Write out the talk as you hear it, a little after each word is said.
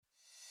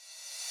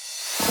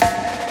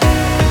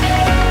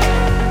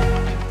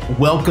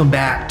Welcome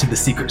back to the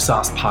Secret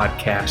Sauce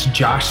Podcast.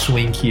 Josh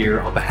Swing here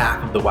on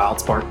behalf of the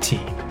Wildsparq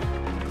team.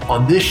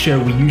 On this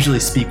show, we usually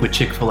speak with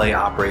Chick-fil-A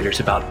operators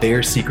about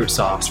their secret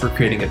sauce for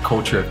creating a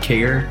culture of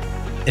care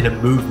and a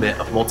movement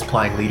of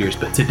multiplying leaders.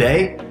 But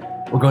today,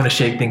 we're going to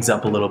shake things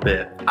up a little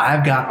bit.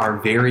 I've got our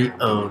very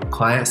own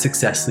client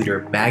success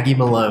leader, Maggie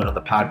Malone, on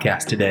the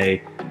podcast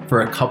today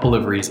for a couple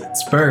of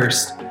reasons.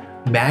 First,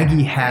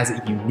 Maggie has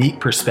a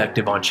unique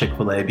perspective on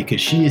Chick-fil-A because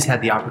she has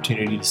had the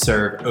opportunity to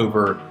serve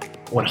over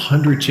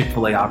 100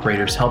 Chick-fil-A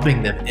operators,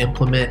 helping them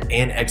implement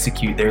and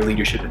execute their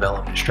leadership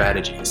development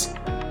strategies.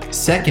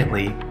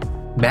 Secondly,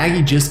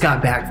 Maggie just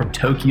got back from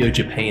Tokyo,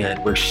 Japan,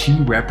 where she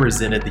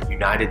represented the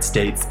United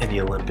States in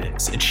the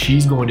Olympics, and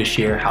she's going to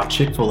share how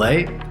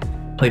Chick-fil-A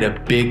played a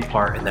big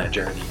part in that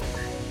journey.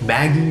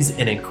 Maggie's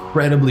an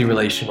incredibly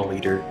relational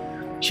leader.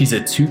 She's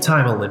a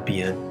two-time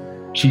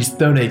Olympian. She's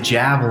thrown a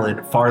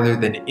javelin farther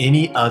than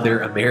any other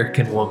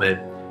American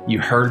woman. You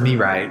heard me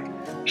right.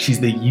 She's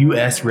the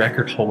U.S.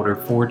 record holder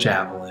for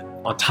javelin.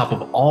 On top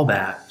of all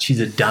that,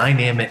 she's a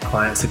dynamic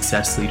client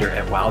success leader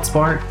at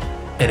Wildsparq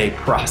and a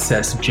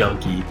process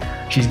junkie.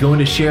 She's going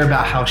to share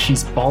about how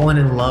she's fallen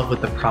in love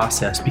with the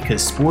process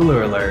because,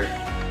 spoiler alert,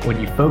 when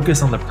you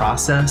focus on the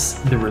process,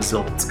 the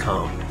results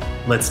come.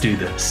 Let's do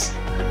this.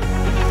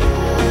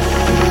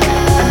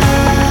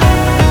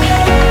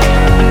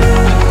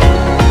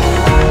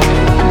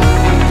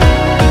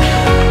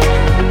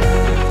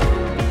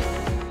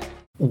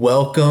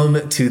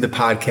 Welcome to the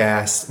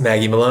podcast,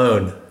 Maggie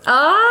Malone.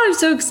 Oh, I'm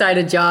so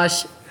excited,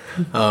 Josh.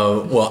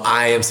 Well,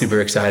 I am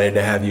super excited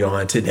to have you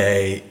on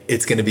today.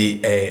 It's going to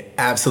be an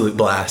absolute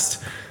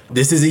blast.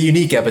 This is a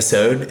unique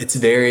episode. It's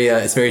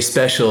very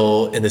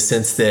special in the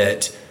sense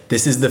that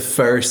this is the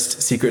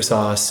first Secret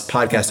Sauce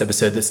podcast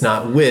episode that's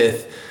not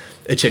with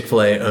a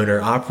Chick-fil-A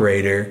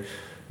owner-operator.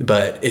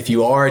 But if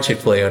you are a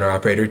Chick-fil-A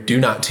owner-operator, do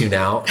not tune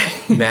out.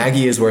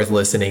 Maggie is worth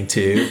listening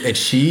to. And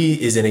she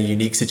is in a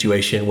unique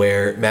situation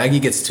where Maggie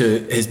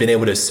has been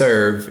able to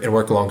serve and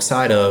work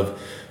alongside of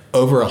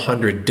over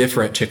 100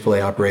 different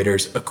Chick-fil-A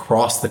operators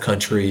across the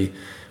country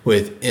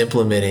with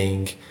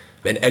implementing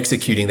and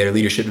executing their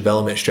leadership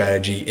development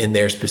strategy in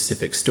their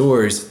specific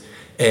stores,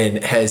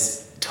 and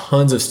has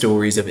tons of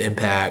stories of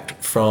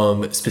impact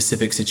from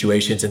specific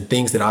situations and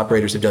things that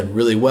operators have done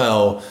really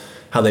well,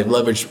 how they've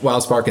leveraged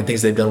Wildsparq and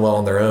things they've done well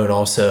on their own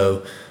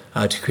also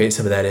to create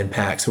some of that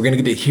impact. So we're going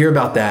to get to hear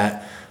about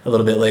that a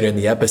little bit later in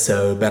the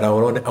episode, but I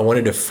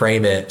wanted to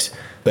frame it.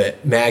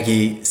 But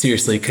Maggie,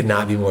 seriously, could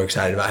not be more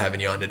excited about having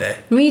you on today.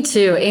 Me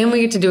too. And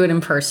we get to do it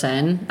in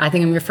person. I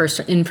think I'm your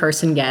first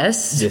in-person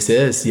guest. This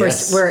is,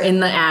 yes. We're in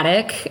the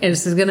attic. And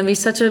this is going to be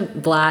such a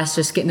blast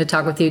just getting to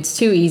talk with you. It's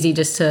too easy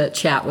just to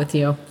chat with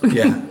you.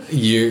 Yeah,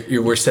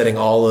 we're setting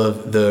all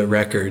of the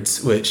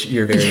records, which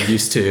you're very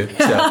used to.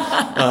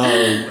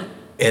 So,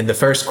 and the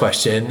first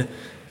question,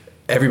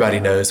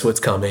 everybody knows what's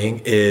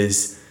coming,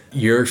 is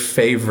your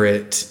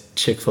favorite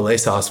Chick-fil-A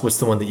sauce. What's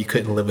the one that you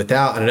couldn't live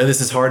without? And I know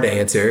this is hard to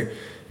answer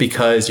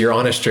because you're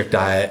on a strict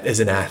diet as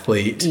an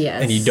athlete.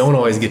 Yes. And you don't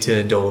always get to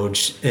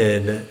indulge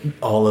in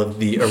all of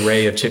the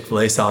array of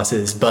Chick-fil-A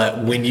sauces.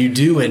 But when you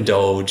do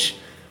indulge,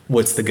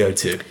 what's the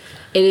go-to?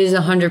 It is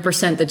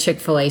 100% the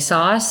Chick-fil-A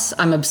sauce.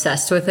 I'm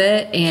obsessed with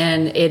it.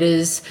 And it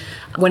is,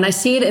 when I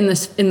see it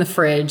in the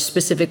fridge,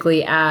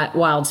 specifically at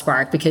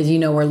Wildsparq, because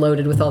we're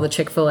loaded with all the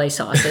Chick-fil-A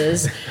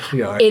sauces.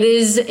 We are. It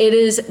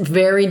is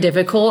very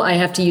difficult. I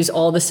have to use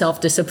all the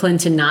self-discipline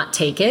to not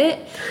take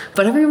it.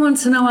 But every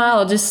once in a while,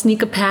 I'll just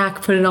sneak a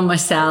pack, put it on my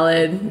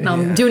salad. Yeah.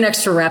 I'll do an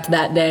extra rep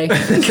that day.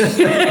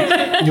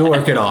 You'll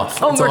work it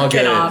off. I'll work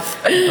it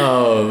off.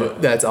 Oh,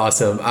 that's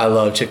awesome. I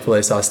love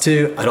Chick-fil-A sauce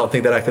too. I don't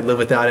think that I could live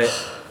without it.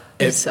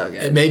 It's so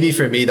good. Maybe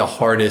for me, the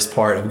hardest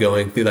part of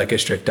going through like a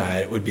strict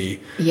diet would be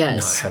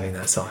not having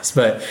that sauce.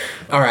 But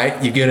all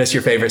right, you've given us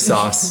your favorite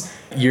sauce,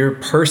 your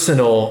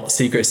personal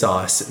secret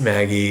sauce,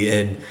 Maggie.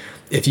 And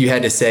if you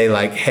had to say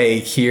like, hey,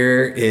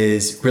 here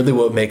is really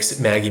what makes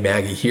Maggie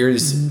Maggie.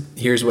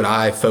 Here's what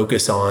I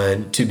focus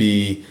on to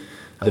be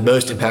the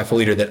most impactful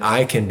leader that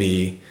I can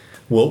be.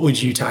 What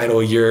would you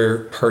title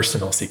your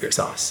personal secret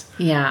sauce?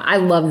 Yeah, I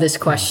love this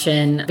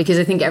question because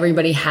I think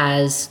everybody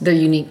has their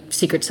unique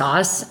secret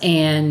sauce.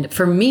 And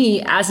for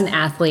me, as an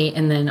athlete,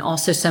 and then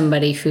also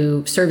somebody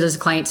who serves as a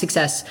client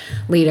success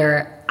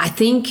leader, I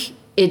think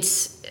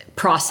it's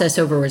process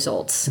over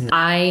results.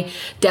 I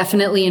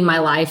definitely in my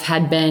life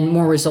had been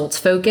more results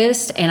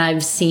focused, and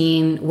I've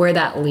seen where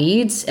that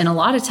leads. And a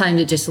lot of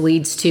times it just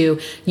leads to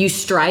you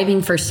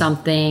striving for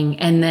something,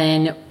 and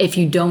then if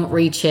you don't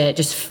reach it,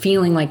 just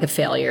feeling like a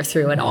failure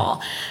through it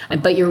all.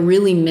 But you're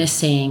really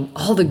missing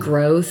all the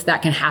growth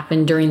that can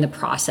happen during the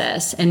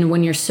process. And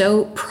when you're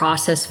so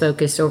process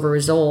focused over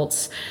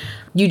results,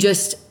 you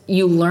just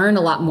you learn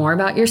a lot more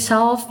about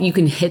yourself. You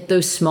can hit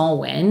those small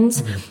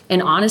wins.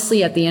 And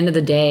honestly, at the end of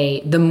the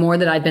day, the more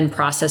that I've been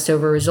process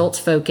over results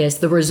focused,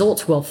 the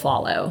results will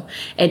follow.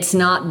 It's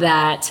not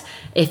that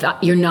if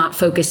you're not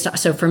focused.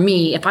 So for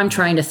me, if I'm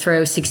trying to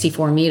throw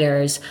 64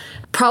 meters,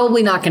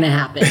 probably not going to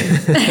happen.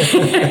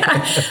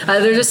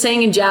 There's a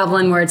saying in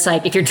javelin where it's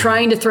like, if you're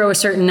trying to throw a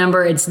certain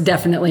number, it's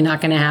definitely not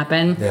going to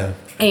happen. Yeah.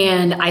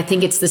 And I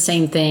think it's the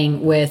same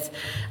thing with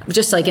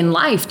just like in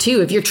life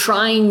too. If you're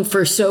trying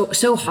for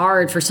so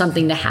hard for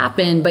something to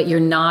happen, but you're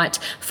not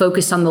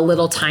focused on the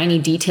little tiny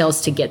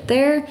details to get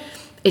there,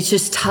 it's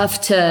just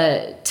tough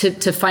to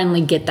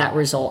finally get that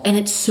result. And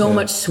it's so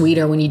much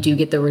sweeter when you do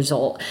get the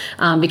result,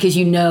 because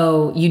you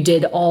know you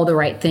did all the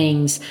right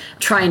things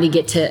trying to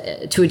get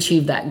to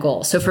achieve that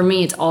goal. So for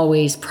me, it's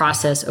always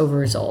process over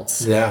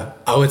results. Yeah,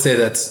 I would say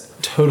that's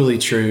totally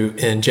true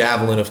in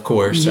javelin, of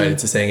course, right?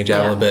 It's a saying in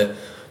javelin, but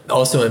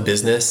also in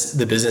business,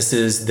 the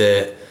businesses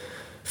that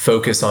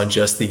focus on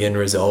just the end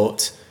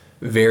result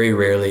very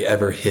rarely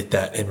ever hit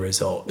that end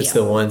result. It's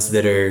the ones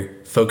that are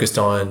focused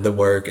on the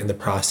work and the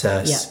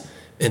process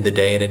in the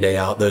day in and day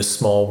out, those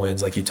small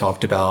wins like you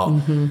talked about,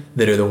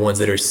 that are the ones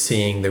that are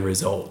seeing the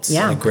results.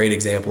 And a great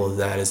example of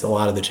that is a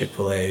lot of the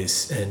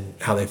Chick-fil-A's and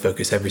how they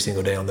focus every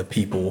single day on the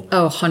people.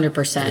 Oh,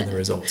 100%. And the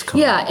results come.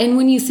 Yeah. And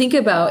when you think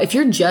about, if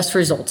you're just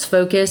results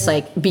focused,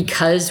 like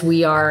because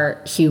we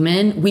are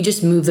human, we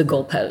just move the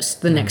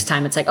goalpost the next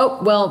time. It's like,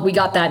 oh, well, we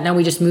got that. Now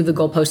we just move the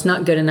goalpost.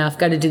 Not good enough.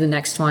 Got to do the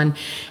next one.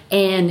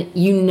 And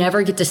you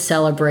never get to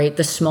celebrate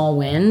the small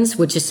wins,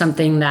 which is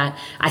something that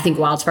I think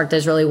Wildsparq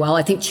does really well.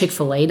 I think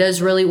Chick-fil-A does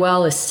really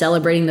well, is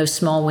celebrating those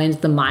small wins,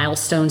 the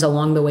milestones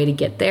along the way to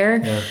get there.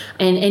 Yeah.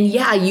 And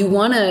you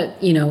want to,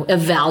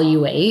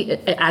 evaluate.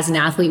 As an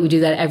athlete, we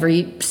do that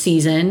every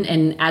season.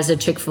 And as a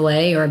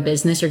Chick-fil-A or a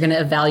business, you're going to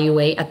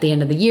evaluate at the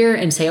end of the year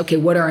and say, okay,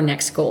 what are our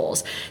next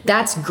goals?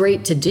 That's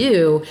great to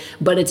do,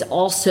 but it's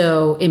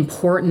also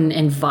important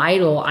and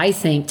vital, I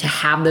think, to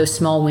have those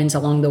small wins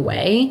along the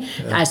way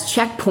as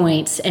checkpoints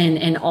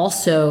and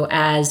also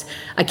as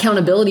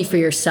accountability for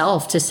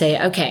yourself to say,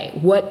 okay,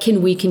 what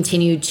can we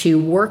continue to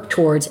work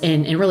towards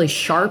and really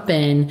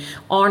sharpen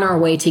on our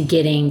way to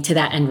getting to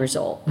that end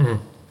result?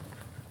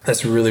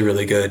 That's really,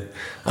 really good.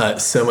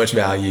 So much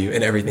value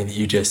in everything that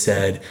you just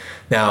said.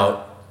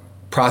 Now,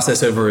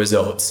 process over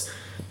results.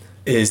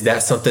 Is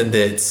that something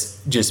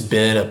that's just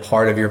been a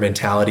part of your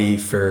mentality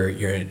for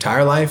your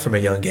entire life from a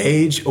young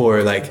age?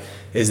 Or like,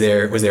 was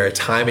there a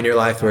time in your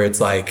life where it's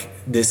like,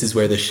 this is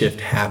where the shift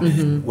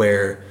happened,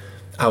 where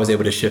I was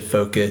able to shift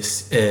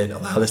focus and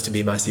allow this to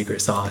be my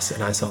secret sauce,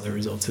 and I saw the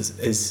results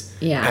as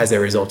a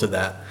result of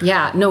that?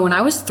 Yeah. No, when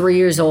I was 3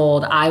 years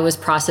old, I was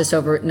process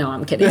over. No,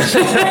 I'm kidding. Out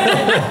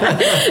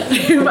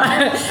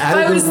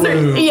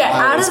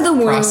of the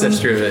womb. Process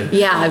driven.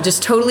 Yeah, I'm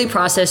just totally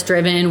process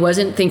driven.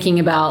 Wasn't thinking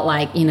about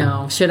like,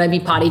 should I be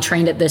potty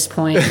trained at this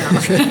point?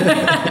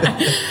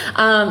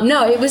 No.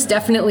 No, it was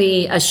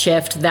definitely a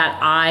shift that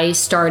I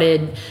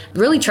started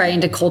really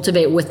trying to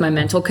cultivate with my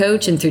mental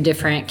coach and through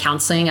different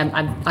counseling.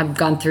 I've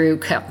gone through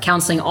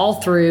counseling all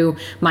through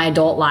my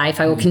adult life.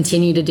 I will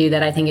continue to do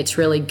that. I think it's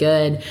really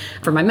good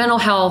for my mental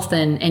health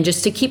and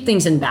just to keep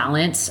things in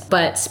balance.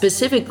 But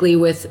specifically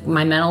with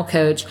my mental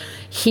coach,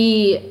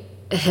 he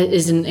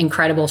is an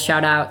incredible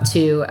shout out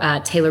to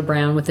Taylor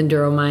Brown with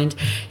EnduroMind.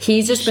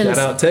 He's just been... Shout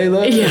out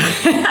Taylor.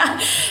 Yeah.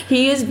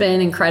 He has been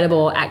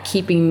incredible at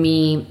keeping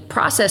me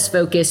process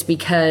focused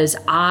because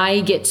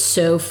I get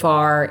so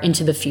far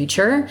into the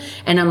future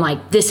and I'm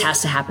like, this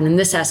has to happen and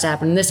this has to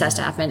happen and this has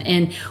to happen.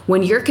 And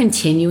when you're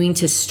continuing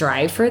to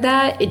strive for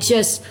that,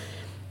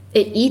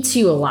 it eats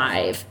you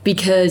alive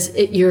because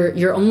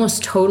you're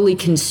almost totally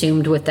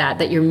consumed with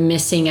that you're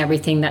missing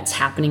everything that's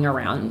happening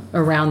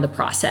around the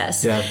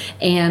process. Yeah.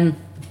 And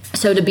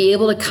so to be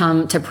able to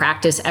come to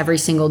practice every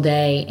single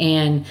day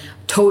and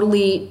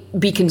totally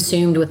be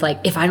consumed with like,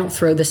 if I don't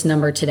throw this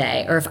number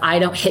today, or if I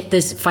don't hit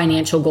this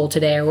financial goal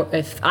today, or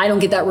if I don't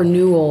get that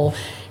renewal,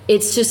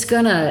 it's just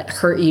gonna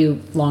hurt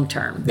you long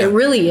term. Yeah. It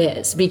really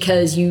is,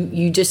 because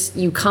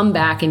you come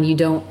back and you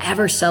don't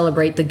ever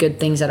celebrate the good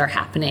things that are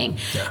happening.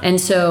 Yeah. And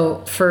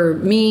so for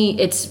me,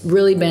 it's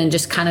really been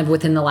just kind of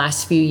within the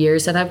last few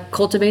years that I've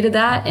cultivated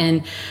that,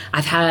 and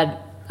I've had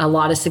a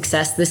lot of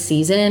success this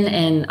season,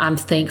 and I'm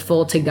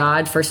thankful to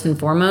God first and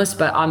foremost,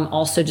 but I'm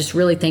also just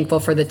really thankful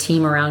for the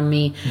team around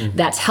me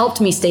that's helped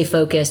me stay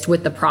focused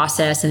with the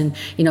process, and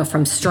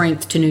from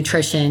strength to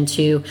nutrition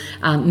to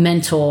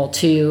mental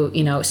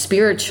to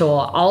spiritual.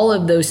 All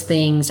of those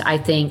things I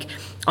think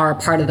are a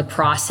part of the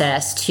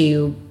process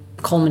to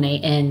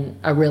culminate in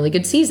a really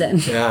good season.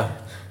 Yeah.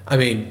 I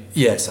mean,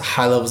 yes,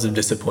 high levels of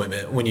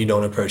disappointment when you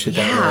don't approach it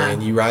that way.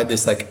 And you ride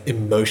this like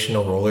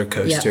emotional roller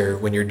coaster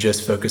when you're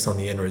just focused on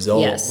the end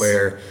result,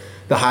 where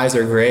the highs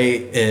are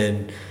great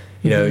and,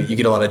 you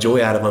get a lot of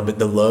joy out of them, but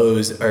the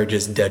lows are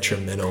just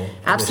detrimental.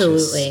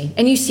 Absolutely.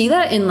 And you see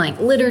that in like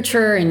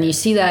literature, and you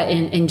see that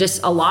in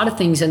just a lot of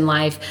things in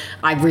life.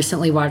 I've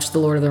recently watched The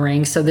Lord of the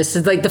Rings, so this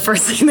is like the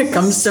first thing that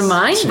comes to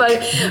mind, but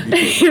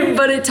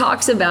it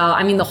talks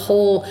about, the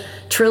whole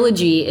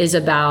trilogy is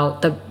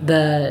about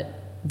the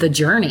the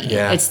journey.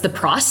 Yeah. It's the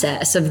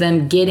process of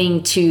them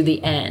getting to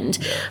the end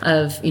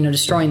of,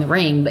 destroying the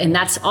ring. And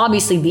that's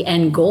obviously the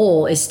end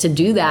goal is to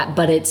do that,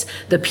 but it's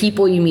the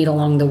people you meet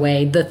along the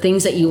way, the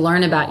things that you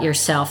learn about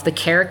yourself, the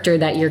character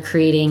that you're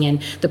creating, and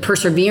the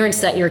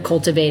perseverance that you're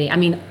cultivating. I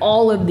mean,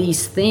 all of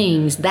these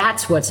things,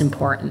 that's what's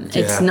important.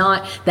 It's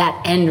not that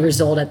end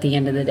result at the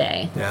end of the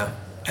day. Yeah.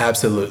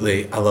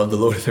 Absolutely. I love the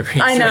Lord of the Rings.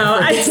 I know.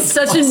 I'm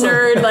such a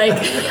nerd. Like,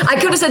 I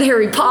could have said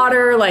Harry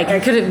Potter,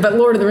 but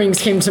Lord of the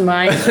Rings came to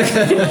mind.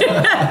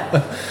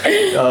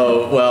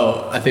 Oh,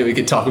 well, I think we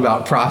could talk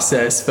about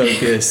process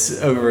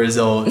focus over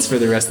results for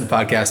the rest of the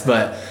podcast,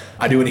 but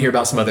I do want to hear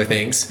about some other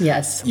things.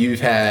 Yes. You've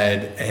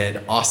had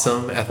an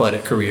awesome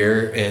athletic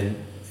career, and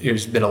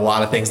there's been a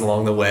lot of things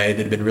along the way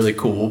that have been really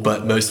cool,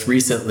 but most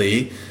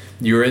recently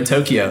you were in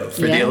Tokyo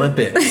for the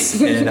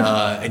Olympics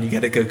and you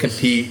got to go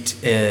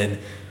compete and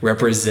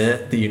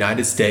represent the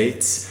United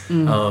States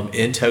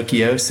in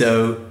Tokyo.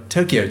 So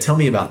Tokyo, tell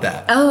me about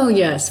that. Oh,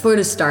 yes. Where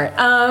to start?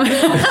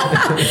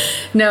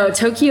 No,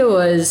 Tokyo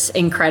was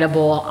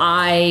incredible.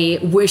 I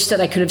wish that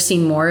I could have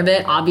seen more of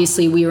it.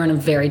 Obviously, we were in a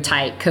very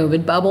tight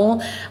COVID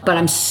bubble, but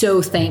I'm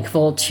so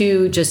thankful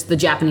to just the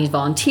Japanese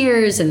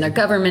volunteers and their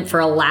government for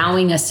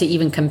allowing us to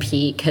even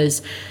compete,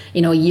 because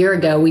a year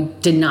ago, we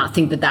did not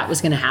think that was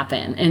going to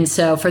happen. And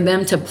so for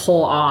them to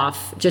pull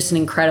off just an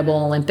incredible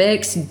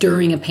Olympics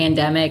during a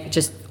pandemic,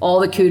 just all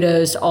the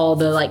kudos, all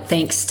the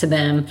thanks to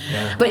them.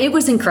 Yeah. But it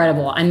was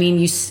incredible. I mean,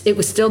 it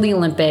was still the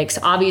Olympics.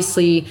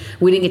 Obviously,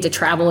 we didn't get to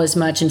travel as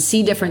much and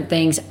see different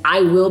things.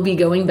 I will be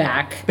going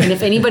back. And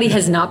if anybody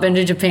has not been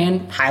to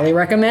Japan, highly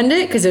recommend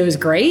it because it was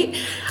great.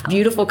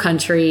 Beautiful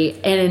country.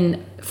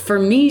 And for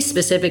me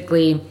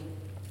specifically,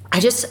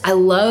 I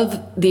love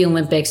the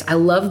Olympics. I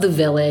love the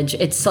village.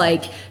 It's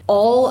like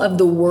all of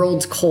the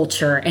world's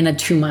culture in a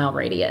 2-mile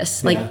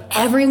radius.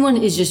 Everyone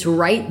is just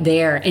right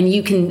there, and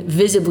you can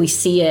visibly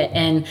see it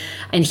and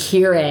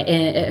hear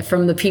it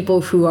from the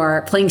people who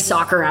are playing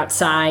soccer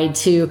outside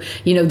to,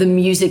 the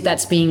music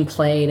that's being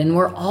played. And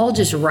we're all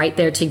just right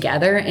there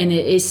together. And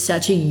it is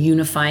such a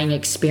unifying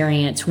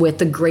experience with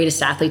the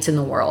greatest athletes in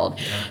the world.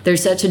 Yeah.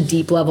 There's such a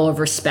deep level of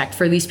respect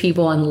for these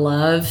people and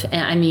love.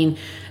 And I mean,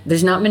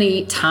 there's not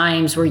many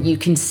times where you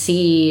can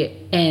see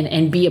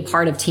and be a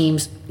part of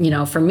teams.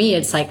 For me,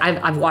 it's like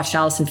I've watched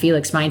Allison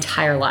Felix my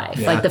entire life.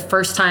 Yeah. The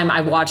first time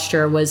I watched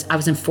her I was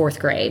in 4th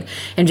grade,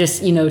 and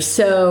just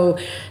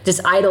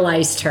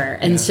idolized her.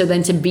 And so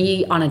then to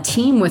be on a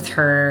team with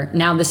her,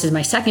 now this is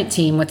my second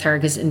team with her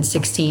because in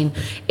 16,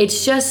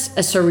 it's just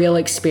a surreal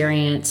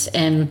experience.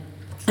 And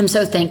I'm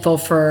so thankful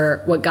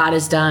for what God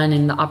has done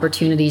and the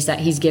opportunities that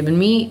he's given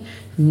me.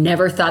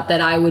 Never thought that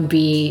I would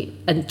be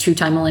a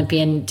 2-time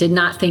Olympian. Did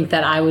not think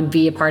that I would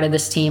be a part of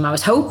this team. I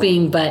was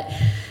hoping, but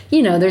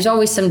there's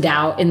always some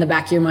doubt in the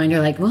back of your mind.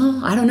 You're like, well,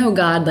 I don't know,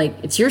 God,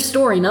 it's your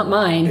story, not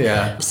mine.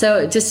 Yeah.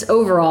 So just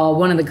overall,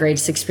 one of the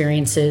greatest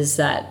experiences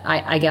that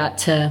I got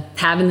to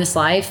have in this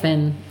life,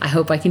 and I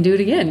hope I can do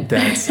it again.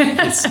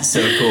 It's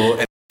so cool.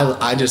 And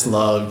I just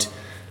loved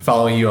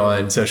following you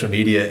on social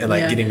media and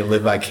getting to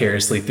live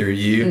vicariously through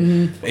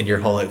you and your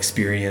whole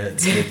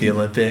experience with the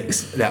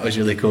Olympics. That was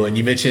really cool. And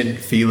you mentioned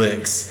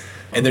Felix,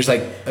 and there's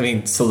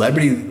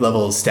celebrity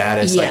level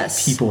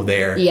status, people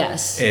there.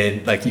 Yes.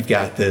 And you've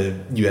got the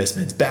U.S.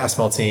 men's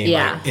basketball team,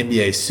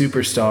 NBA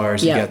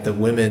superstars, you've got the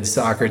women's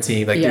soccer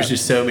team. There's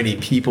just so many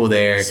people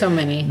there. So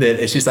many.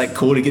 That it's just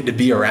cool to get to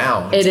be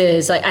around. It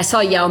is. I saw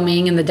Yao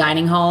Ming in the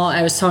dining hall.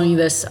 I was telling you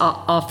this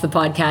off the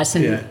podcast,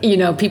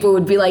 and people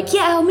would be like,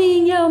 Yao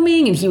Ming,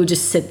 and he would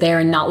just sit there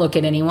and not look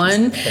at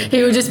anyone.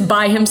 He would just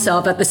by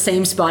himself at the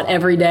same spot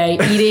every day,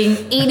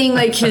 eating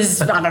his,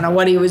 I don't know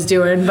what he was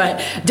doing,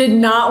 but did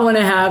not want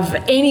to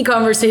have any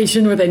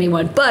conversation with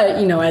anyone. But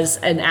as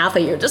an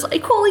athlete, you're just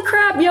like, holy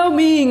crap, Yao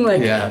Ming,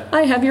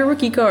 I have your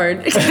rookie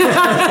card.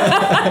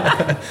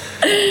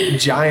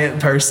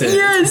 Giant person.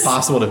 Yes. It's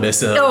impossible to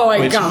miss him. Oh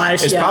my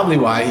gosh. It's probably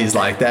why he's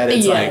like that.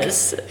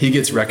 It's he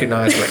gets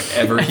recognized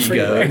wherever he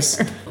goes.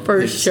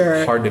 It's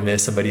sure. Hard to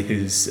miss somebody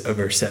who's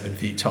over 7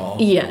 feet tall.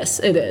 Yes,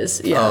 it is.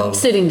 Yeah.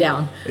 Sitting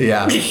down.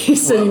 Yeah.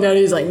 He's sitting down.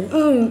 He's like,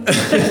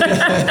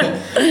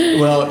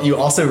 Well, you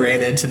also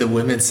ran into the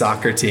women's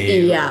soccer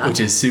team, which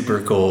is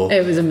super cool.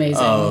 It was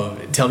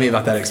amazing. Tell me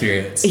about that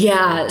experience.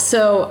 Yeah.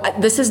 So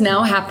this has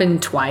now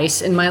happened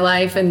twice in my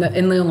life in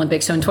the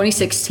Olympics. So in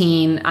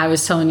 2016, I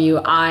was telling you,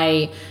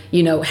 I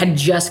had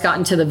just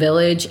gotten to the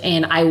village,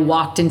 and I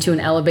walked into an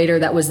elevator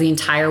that was the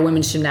entire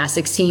women's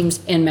gymnastics teams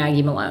and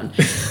Maggie Malone,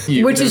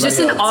 which is just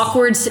an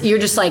awkward, you're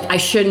just like, I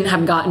shouldn't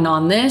have gotten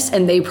on this.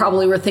 And they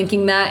probably were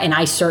thinking that. And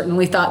I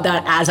certainly thought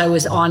that as I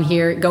was on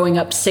here going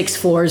up 6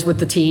 floors with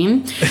the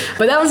team.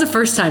 But that was the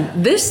first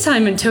time. This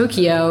time in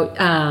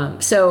Tokyo,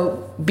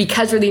 so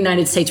because we're the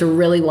United States, we're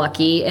really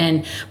lucky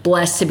and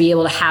blessed to be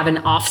able to have an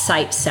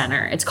off-site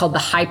center. It's called the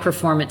High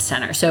Performance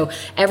Center. So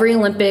every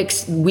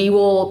Olympics, we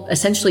will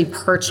essentially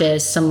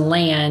purchase some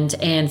land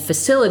and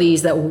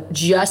facilities that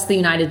just the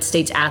United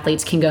States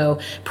athletes can go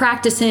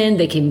practice in,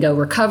 they can go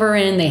recover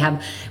in.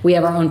 We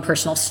have our own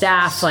personal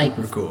staff.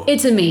 Super cool.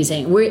 It's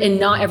amazing. And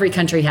not every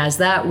country has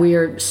that.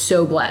 We're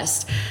so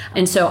blessed.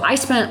 And so I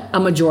spent a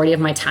majority of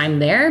my time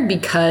there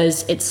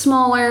because it's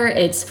smaller.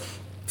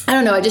 I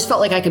don't know, I just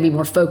felt like I could be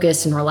more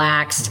focused and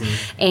relaxed,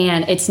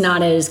 and it's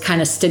not as kind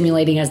of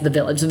stimulating as the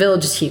Village. The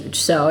Village is huge,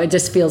 so it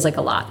just feels like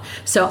a lot.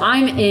 So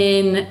I'm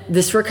in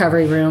this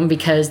recovery room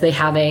because they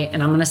have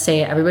and I'm going to say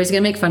it, everybody's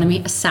going to make fun of me,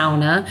 a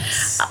sauna.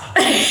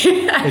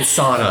 It's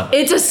sauna.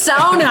 It's a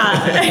sauna.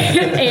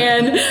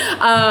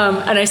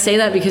 and I say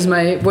that because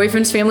my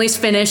boyfriend's family's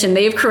Finnish, and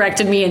they've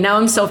corrected me, and now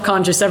I'm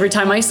self-conscious every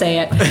time I say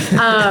it.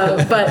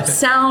 But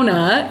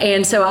sauna,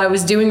 and so I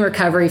was doing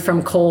recovery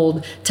from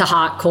cold to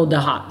hot, cold to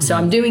hot. So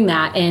I'm doing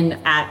that, and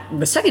at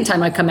the second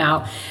time I come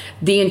out,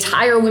 the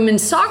entire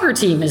women's soccer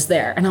team is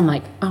there, and I'm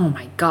like, oh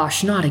my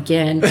gosh, not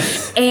again.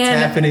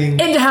 And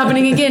it's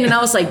happening again. And I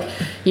was like,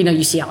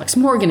 you see Alex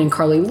Morgan and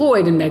Carly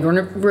Lloyd and Megan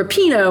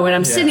Rapinoe, and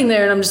I'm sitting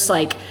there and I'm just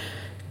like,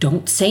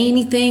 don't say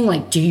anything.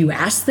 Like, do you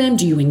ask them?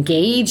 Do you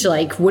engage?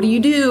 Like, what do you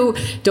do?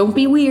 Don't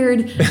be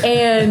weird.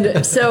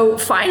 And so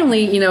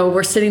finally,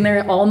 we're sitting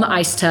there all in the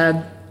ice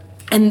tub,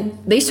 and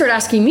they start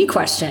asking me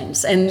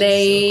questions, and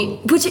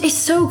which is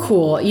so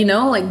cool,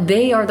 like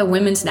they are the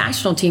women's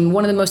national team,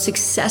 one of the most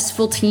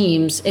successful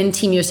teams in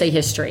Team USA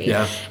history.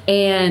 Yeah.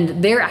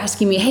 And they're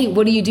asking me, hey,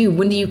 what do you do?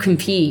 When do you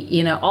compete?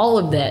 All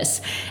of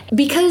this,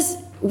 because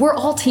we're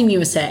all Team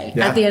USA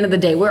at the end of the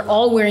day. We're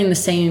all wearing the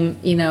same,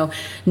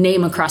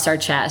 name across our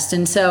chest.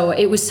 And so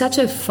it was such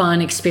a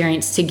fun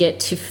experience to get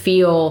to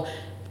feel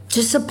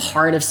just a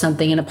part of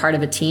something and a part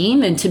of a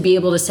team, and to be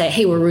able to say,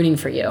 hey, we're rooting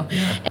for you.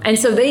 Yeah. And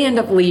so they end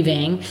up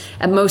leaving,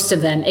 and most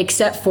of them,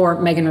 except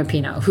for Megan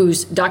Rapinoe,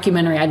 whose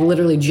documentary I'd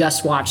literally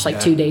just watched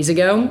 2 days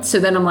ago. So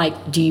then I'm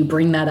like, do you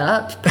bring that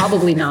up?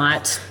 Probably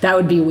not. That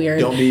would be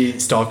weird. Don't be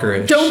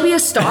stalkerish. Don't be a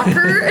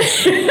stalker.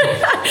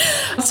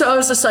 So I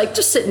was just like,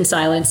 just sit in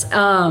silence.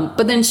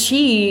 But then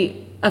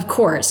she, of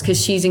course,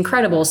 because she's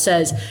incredible,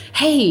 says,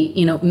 hey,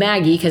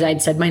 Maggie, because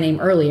I'd said my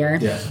name earlier,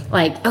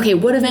 like, okay,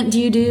 what event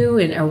do you do?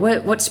 Or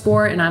what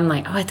sport? And I'm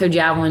like, oh, I throw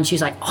javelin.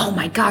 She's like, oh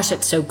my gosh,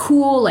 that's so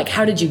cool. Like,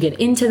 how did you get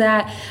into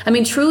that? I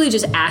mean, truly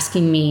just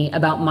asking me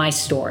about my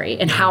story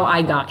and how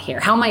I got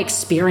here, how my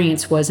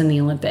experience was in the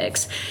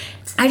Olympics.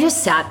 I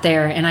just sat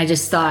there and I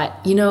just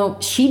thought,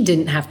 she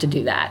didn't have to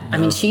do that. No. I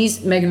mean,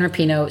 she's Megan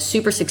Rapinoe,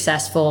 super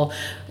successful,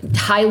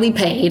 highly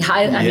paid.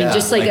 I mean,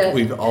 just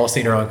we've all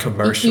seen her on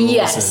commercials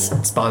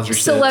and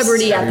sponsorships.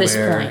 Celebrity at this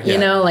point,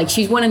 like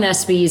she's won an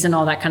ESPYs and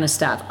all that kind of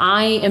stuff.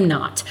 I am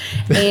not.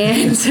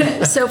 And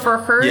so for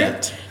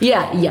her,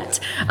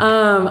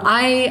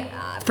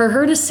 for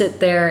her to sit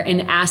there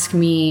and ask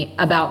me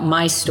about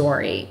my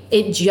story,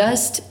 it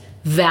just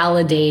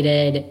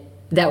validated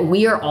that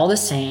we are all the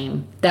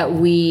same, that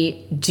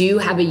we do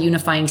have a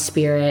unifying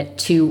spirit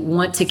to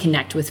want to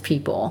connect with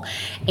people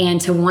and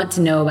to want to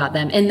know about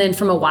them. And then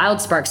from a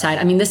Wildsparq side,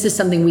 I mean, this is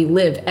something we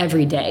live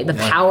every day, the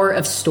power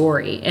of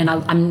story. And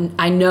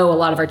I know a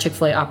lot of our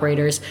Chick-fil-A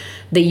operators,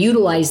 they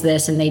utilize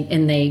this and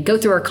they go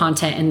through our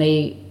content and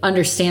they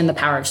understand the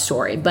power of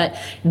story. But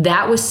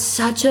that was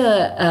such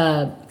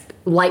a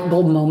light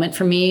bulb moment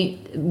for me,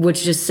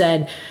 which just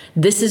said,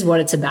 this is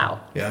what it's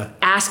about. Yeah.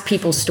 Ask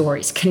people's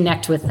stories,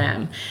 connect with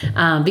them.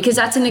 Because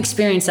that's an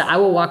experience that I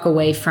will walk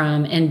away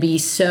from and be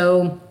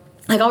so,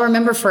 I'll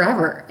remember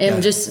forever. And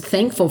I'm just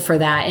thankful for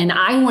that. And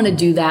I want to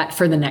do that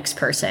for the next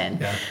person.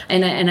 Yeah.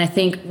 And I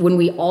think when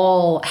we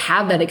all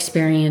have that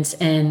experience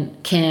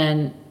and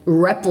can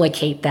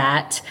replicate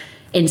that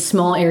in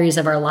small areas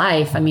of our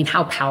life, I mean,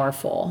 how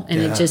powerful. And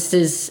it just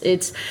is,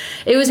 it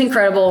was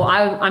incredible.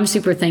 I'm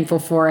super thankful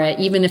for it,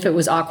 even if it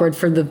was awkward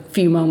for the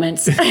few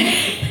moments.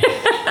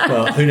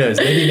 Well, who knows?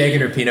 Maybe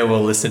Megan Rapinoe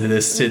will listen to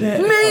this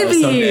today.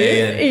 Maybe.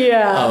 Someday.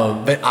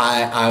 But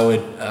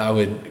I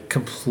would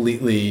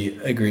completely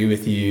agree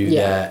with you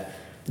that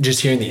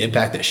just hearing the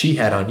impact that she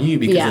had on you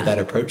because of that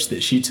approach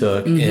that she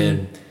took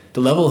and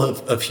the level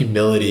of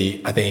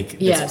humility, I think,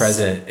 that's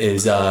present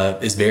is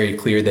very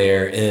clear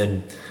there.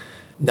 And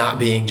not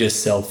being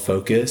just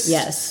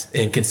self-focused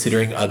and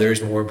considering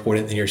others more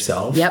important than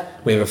yourself.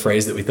 Yep. We have a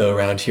phrase that we throw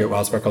around here at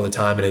Wildsparq all the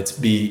time, and it's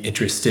be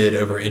interested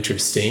over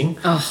interesting.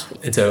 Oh.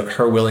 And so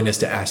her willingness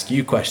to ask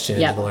you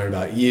questions and learn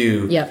about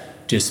you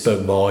just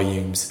spoke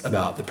volumes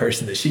about the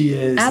person that she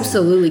is.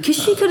 Absolutely.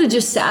 Because she could have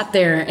just sat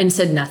there and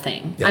said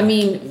nothing. Yeah. I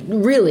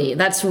mean, really,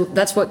 that's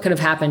what could have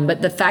happened.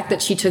 But the fact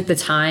that she took the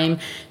time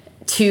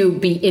to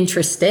be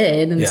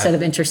interested instead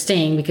of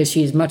interesting, because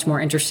she's much more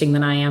interesting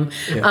than I am.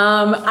 Yeah.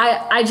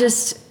 I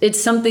just,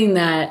 it's something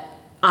that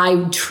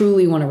I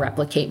truly want to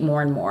replicate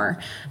more and more,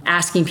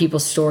 asking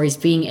people's stories,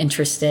 being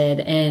interested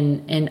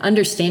and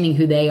understanding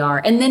who they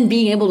are, and then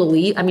being able to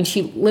leave. I mean,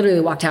 she literally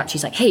walked out.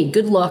 She's like, "Hey,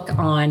 good luck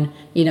on,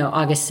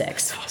 August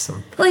 6th.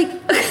 Awesome. Like,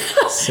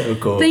 so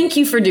cool. Thank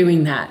you for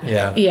doing that.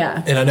 Yeah.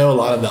 Yeah. And I know a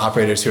lot of the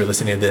operators who are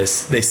listening to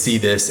this, they see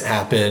this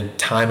happen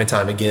time and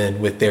time again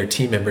with their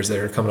team members that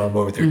are coming on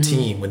board with their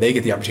team, when they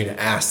get the opportunity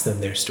to ask them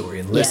their story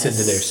and listen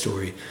to their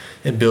story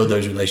and build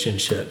those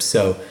relationships.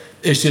 So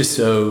it's just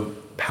so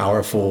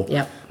powerful.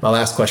 Yep. My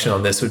last question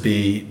on this would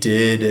be,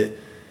 did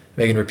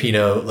Megan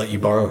Rapinoe let you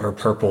borrow her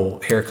purple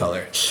hair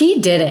color?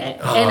 She did it.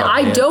 And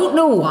I don't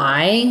know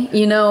why.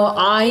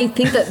 I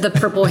think that the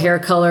purple hair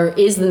color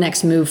is the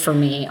next move for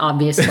me,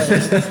 obviously.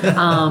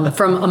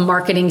 From a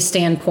marketing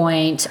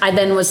standpoint, I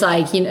then was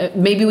like,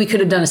 maybe we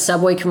could have done a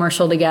Subway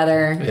commercial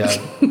together. Yeah.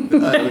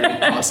 That would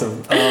be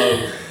awesome.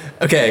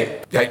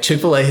 Okay.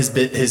 Chick-fil-A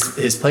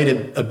has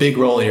played a big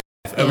role in your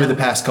life over the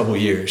past couple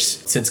of years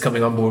since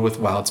coming on board with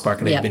Wildsparq,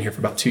 and I've been here for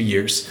about 2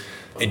 years.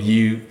 And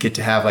you get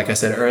to have, like I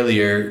said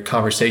earlier,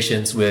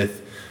 conversations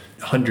with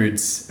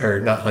hundreds, or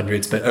not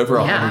hundreds, but over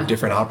 100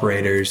 different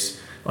operators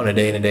on a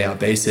day in and day out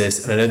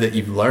basis. And I know that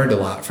you've learned a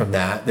lot from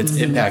that's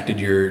impacted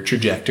your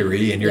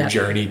trajectory and your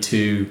journey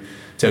to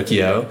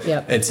Tokyo.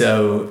 Yep. And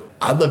so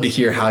I'd love to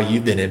hear how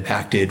you've been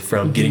impacted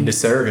from getting to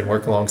serve and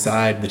work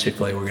alongside the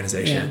Chick-fil-A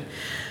organization.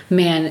 Yeah.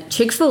 Man,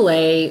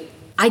 Chick-fil-A,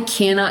 I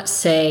cannot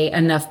say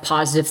enough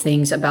positive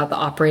things about the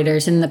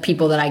operators and the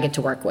people that I get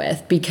to work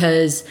with,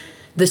 because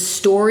the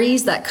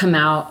stories that come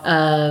out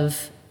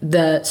of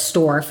the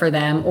store for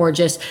them, or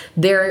just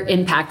their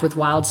impact with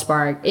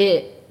Wildsparq,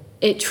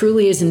 it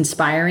truly is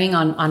inspiring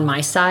on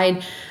my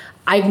side.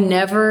 I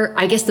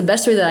guess the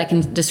best way that I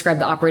can describe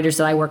the operators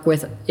that I work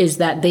with is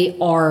that they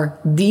are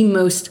the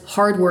most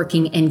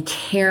hardworking and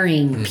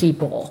caring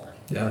people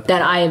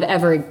that I have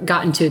ever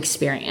gotten to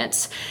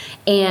experience.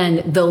 And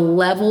the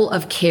level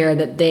of care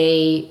that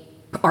they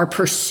are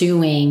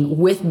pursuing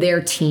with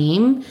their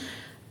team,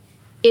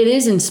 it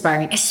is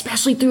inspiring,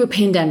 especially through a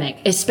pandemic,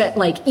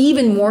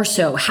 even more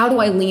so. How do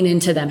I lean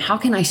into them? How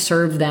can I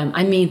serve them?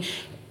 I mean,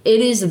 it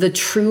is the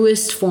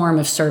truest form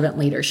of servant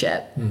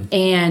leadership.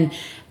 And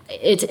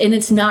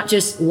it's not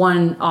just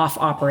one-off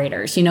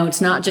operators.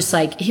 It's not just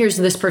like, here's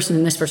this person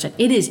and this person.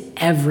 It is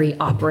every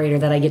operator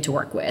that I get to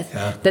work with,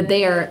 that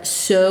they are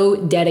so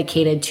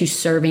dedicated to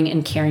serving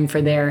and caring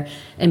for their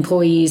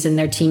employees and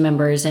their team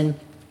members. And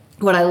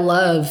what I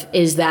love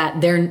is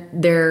that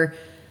they're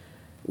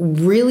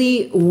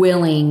really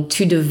willing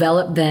to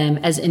develop them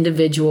as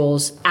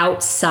individuals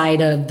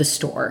outside of the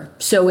store.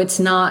 So it's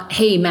not,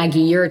 hey, Maggie,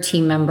 you're a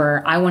team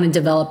member. I want to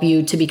develop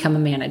you to become a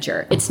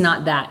manager. It's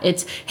not that.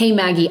 It's, hey,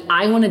 Maggie,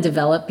 I want to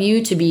develop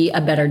you to be a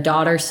better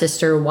daughter,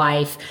 sister,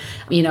 wife,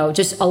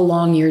 just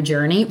along your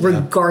journey,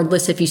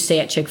 regardless if you stay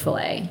at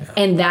Chick-fil-A.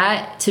 And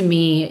that, to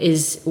me,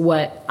 is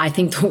what I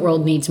think the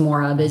world needs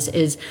more of,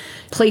 is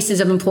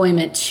places of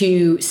employment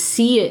to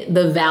see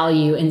the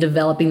value in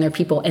developing their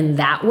people in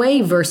that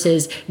way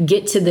versus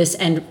get to this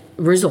end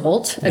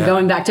result,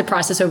 going back to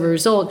process over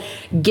result,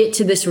 get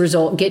to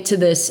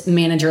this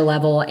manager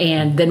level,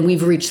 and then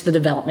we've reached the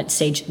development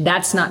stage.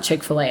 That's not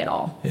Chick-fil-A at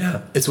all.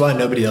 Yeah. It's why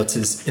nobody else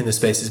is in the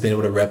space has been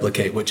able to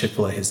replicate what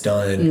Chick-fil-A has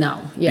done.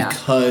 No. Yeah.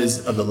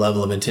 Because of the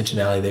level of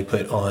intentionality they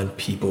put on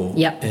people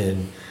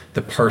and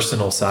the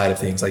personal side of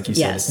things. Like you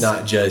said, it's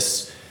not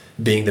just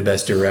being the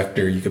best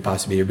director you could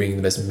possibly be or being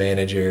the best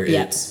manager.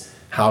 It's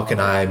how can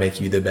I make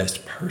you the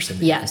best person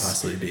you can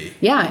possibly be?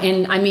 Yeah.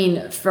 And I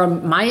mean,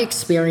 from my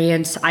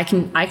experience, I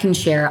can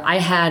share, I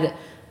had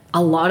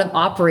a lot of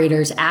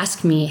operators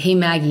ask me, hey,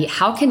 Maggie,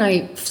 how can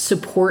I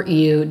support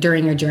you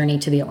during your journey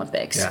to the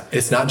Olympics? Yeah.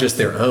 It's not just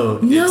their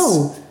own.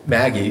 No. It's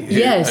Maggie.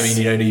 Yes.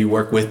 I mean, you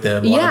work with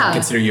them. A lot of them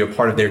consider you a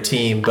part of their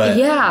team. But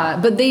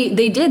but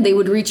they did. They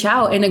would reach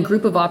out, and a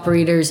group of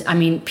operators, I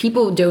mean,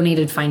 people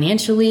donated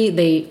financially.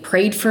 They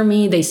prayed for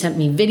me. They sent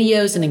me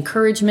videos and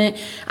encouragement.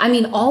 I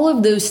mean, all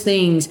of those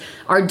things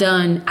are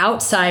done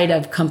outside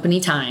of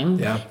company time.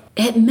 Yeah.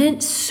 It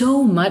meant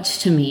so much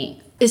to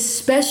me,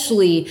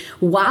 especially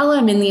while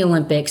I'm in the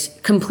Olympics,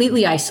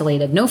 completely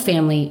isolated, no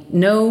family,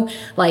 no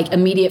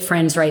immediate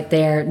friends right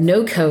there,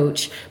 no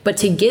coach, but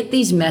to get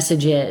these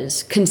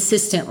messages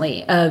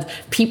consistently of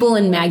people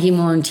in Maggie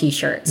Malone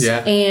t-shirts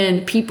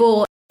and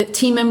people,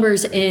 team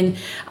members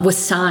with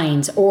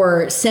signs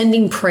or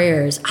sending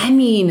prayers. I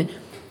mean,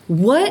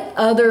 what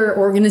other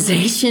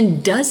organization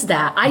does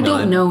that? I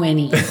don't know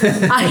any.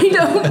 I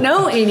don't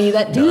know any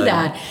that do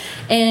that.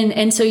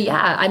 And so,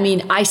 I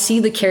mean, I see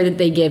the care that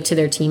they give to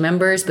their team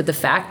members, but the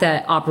fact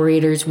that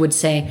operators would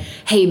say,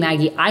 hey,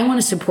 Maggie, I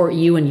want to support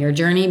you in your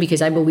journey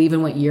because I believe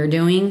in what you're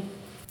doing.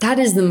 That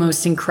is the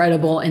most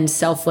incredible and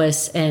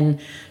selfless and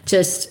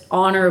just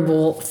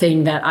honorable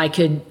thing that I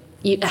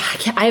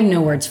have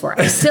no words for it.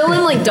 I still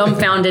am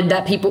dumbfounded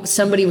that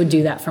somebody would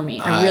do that for me.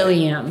 I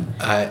really am.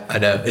 I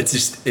know.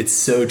 It's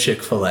so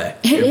Chick-fil-A.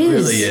 It is.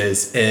 Really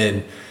is.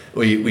 And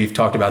we've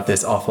talked about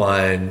this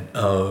offline,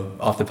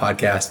 off the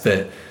podcast,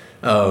 but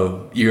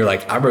you're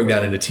like, I broke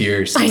down into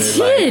tears. I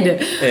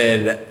did.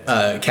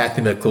 And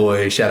Kathy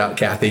McCloy, shout out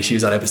Kathy. She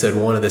was on episode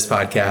 1 of this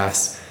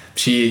podcast.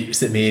 She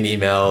sent me an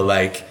email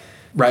like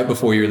right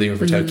before you were leaving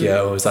for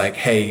Tokyo. It was like,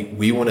 hey,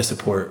 we want to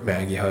support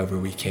Maggie however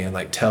we can.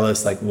 Like, tell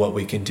us like what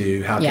we can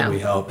do. How can we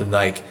help? And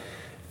like,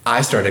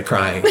 I started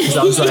crying because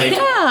I was like,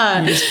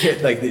 you just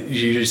can't, like,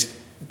 you just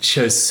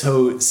show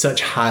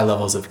such high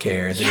levels of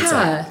care that it's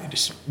like, it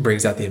just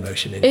brings out the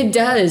emotion in you. It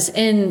does.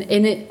 And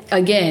it,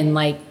 again,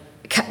 like,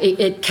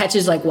 it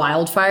catches like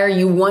wildfire.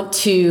 You want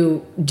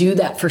to do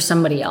that for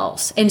somebody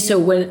else. And so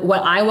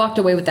what I walked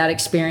away with that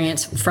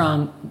experience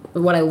from,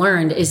 what I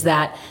learned is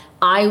that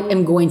I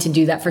am going to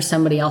do that for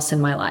somebody else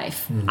in my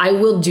life. I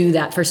will do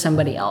that for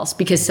somebody else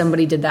because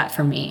somebody did that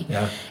for me.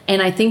 Yeah.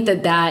 And I think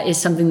that is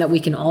something that we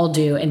can all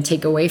do and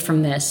take away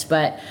from this.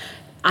 But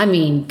I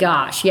mean,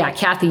 gosh, yeah,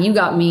 Kathy, you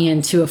got me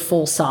into a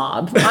full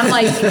sob. I'm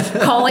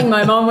like calling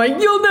my mom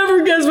like, you'll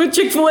never guess what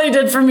Chick-fil-A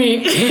did for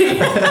me.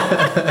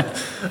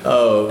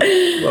 Oh,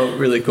 well,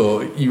 really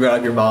cool. You brought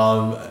up your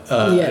mom,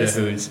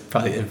 who's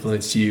probably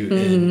influenced you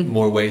in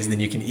more ways than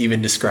you can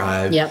even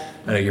describe. Yep.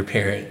 I know your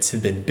parents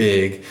have been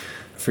big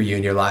for you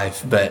in your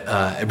life, but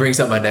it brings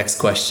up my next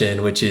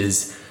question, which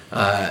is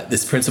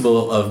this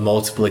principle of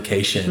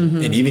multiplication.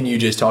 And even you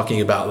just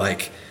talking about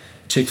like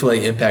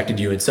Chick-fil-A impacted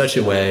you in such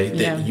a way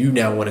that you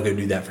now want to go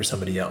do that for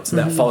somebody else. And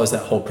that follows that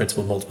whole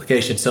principle of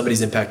multiplication.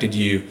 Somebody's impacted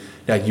you,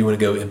 now you want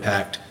to go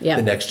impact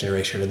the next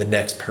generation or the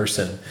next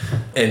person.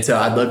 And so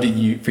I'd love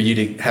for you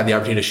to have the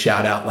opportunity to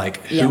shout out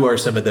like who are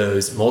some of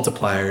those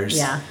multipliers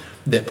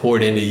that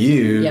poured into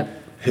you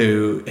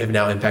who have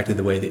now impacted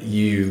the way that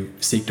you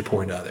seek to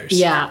pour into others.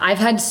 Yeah, I've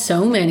had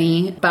so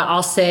many, but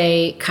I'll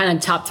say kind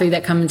of top 3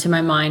 that come into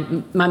my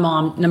mind. My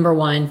mom, number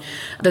 1,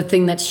 the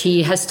thing that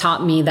she has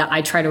taught me that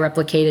I try to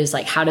replicate is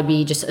like how to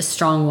be just a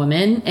strong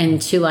woman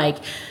and to like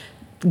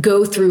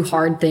go through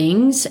hard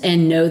things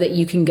and know that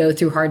you can go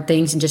through hard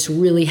things and just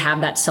really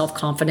have that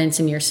self-confidence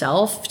in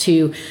yourself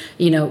to,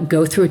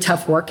 go through a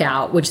tough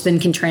workout, which then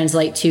can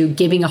translate to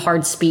giving a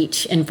hard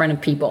speech in front of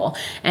people.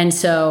 And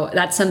so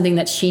that's something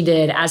that she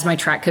did as my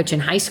track coach in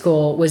high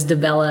school, was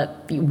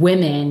develop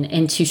women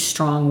into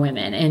strong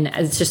women. And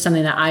it's just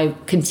something that I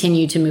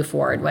continue to move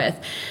forward with.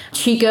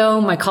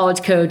 Chico, my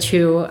college coach,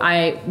 who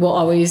I will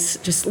always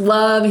just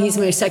love, he's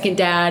my second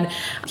dad.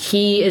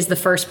 He is the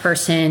first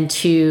person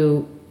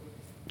to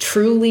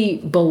truly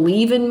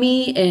believe in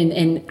me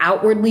and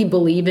outwardly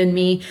believe in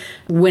me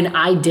when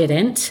I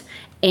didn't.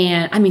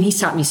 And I mean,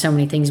 he's taught me so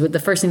many things, but the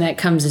first thing that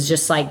comes is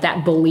just like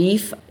that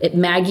belief.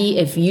 Maggie,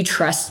 if you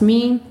trust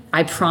me,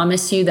 I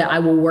promise you that I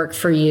will work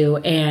for you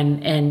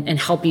and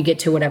help you get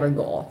to whatever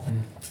goal.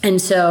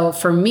 And so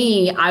for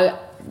me, I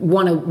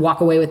want to walk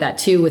away with that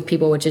too with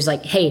people, which is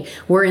like, hey,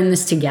 we're in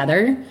this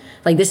together.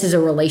 Like, this is a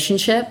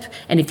relationship.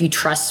 And if you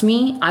trust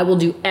me, I will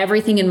do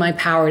everything in my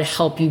power to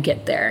help you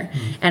get there.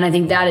 And I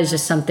think that is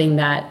just something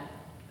that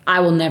I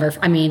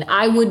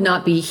would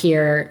not be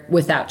here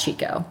without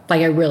Chico.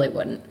 Like, I really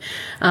wouldn't.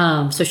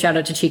 So shout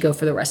out to Chico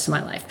for the rest of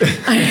my life.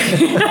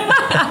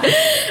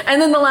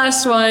 And then the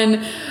last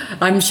one,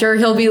 I'm sure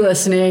he'll be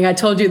listening. I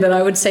told you that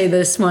I would say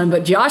this one,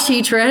 but Josh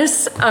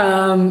Etris,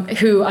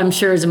 who I'm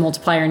sure is a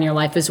multiplier in your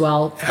life as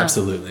well.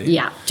 Absolutely.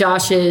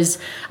 Josh is,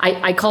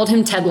 I called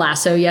him Ted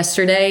Lasso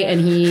yesterday, and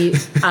he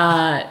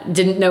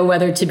didn't know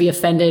whether to be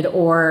offended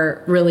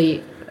or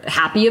really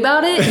happy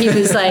about it. He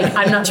was like,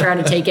 I'm not sure how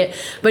to take it,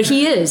 but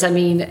he is. I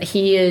mean,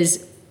 he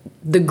is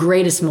the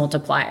greatest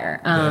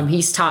multiplier.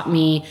 He's taught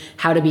me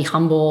how to be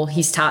humble.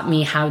 He's taught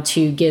me how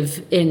to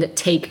give and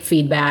take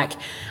feedback.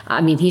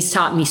 I mean, he's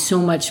taught me so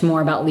much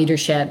more about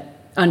leadership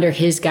under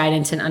his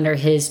guidance and under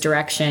his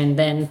direction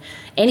than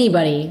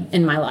anybody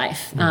in my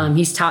life.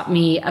 He's taught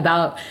me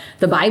about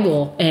the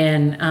Bible,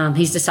 and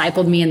he's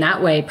discipled me in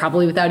that way,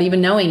 probably without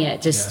even knowing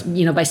it, just,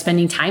 by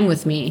spending time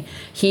with me.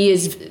 He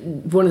is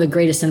one of the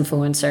greatest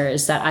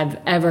influencers that I've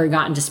ever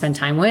gotten to spend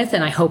time with,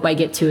 and I hope I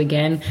get to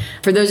again.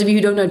 For those of you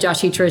who don't know,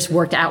 Josh Etris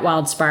worked at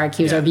Wildsparq.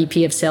 He was our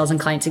VP of Sales and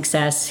Client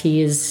Success.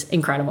 He is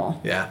incredible.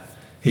 Yeah.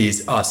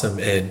 He's awesome,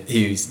 and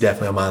he's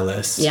definitely on my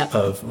list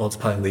of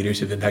multiplying leaders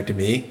who've impacted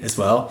me as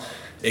well.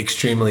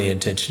 Extremely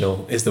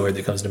intentional is the word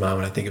that comes to mind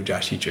when I think of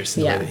Josh Etris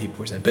and the way that he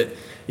pours in. But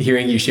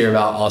hearing you share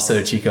about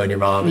also Chico and your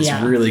mom is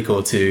really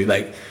cool too.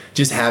 Like,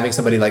 just having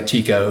somebody like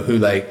Chico who,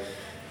 like,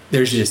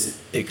 there's just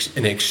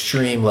an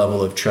extreme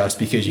level of trust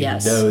because you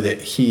know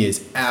that he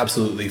is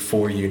absolutely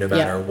for you no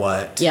matter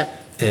what.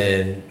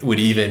 And would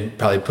even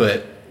probably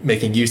put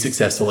making you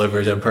successful over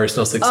his own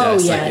personal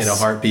success, like in a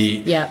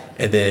heartbeat.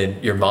 And then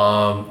your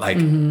mom, like,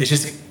 it's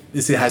just,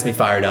 it has me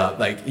fired up.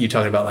 Like, you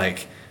talking about,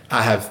 like,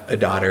 I have a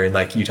daughter, and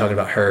like you talking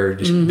about her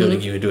just building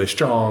you into a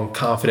strong,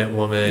 confident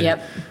woman.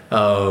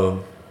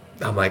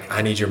 I'm like,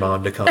 I need your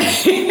mom to come.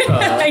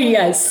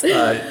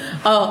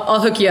 I'll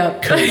hook you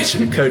up.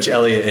 Coach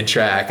Elliott in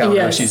track. I don't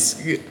know.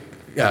 She's,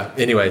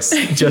 anyways,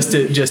 just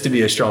to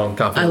be a strong,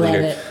 confident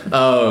leader.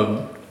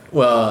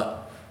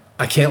 Well,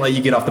 I can't let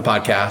you get off the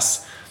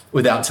podcast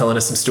without telling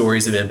us some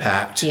stories of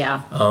impact.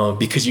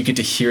 Because you get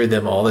to hear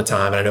them all the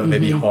time. And I know it may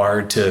be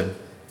hard to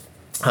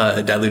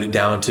dilute it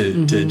down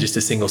to just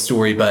a single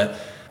story. But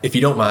if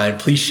you don't mind,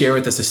 please share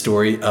with us a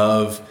story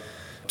of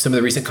some of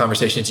the recent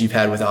conversations you've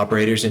had with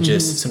operators and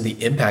just some of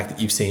the impact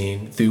that you've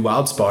seen through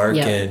Wildsparq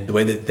and the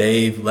way that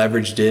they've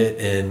leveraged it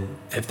and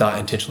have thought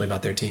intentionally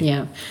about their team.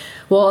 Yeah.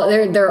 Well,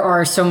 there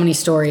are so many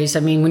stories.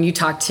 I mean, when you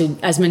talk to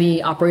as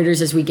many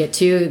operators as we get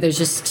to, there's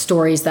just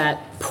stories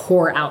that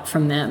pour out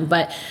from them.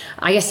 But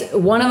I guess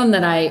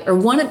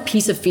one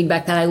piece of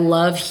feedback that I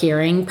love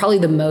hearing, probably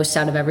the most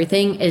out of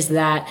everything, is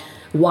that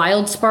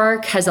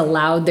Wildsparq has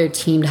allowed their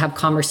team to have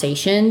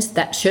conversations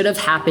that should have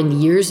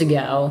happened years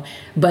ago,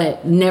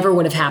 but never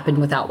would have happened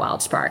without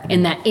Wildsparq.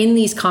 And that in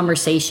these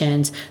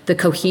conversations, the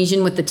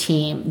cohesion with the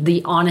team,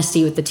 the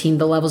honesty with the team,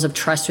 the levels of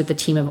trust with the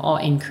team have all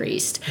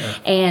increased. Yeah.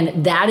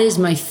 And that is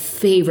my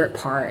favorite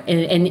part.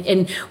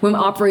 And when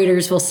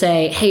operators will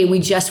say, hey, we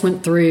just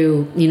went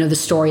through, the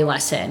story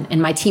lesson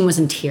and my team was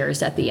in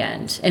tears at the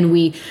end and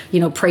we,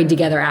 prayed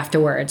together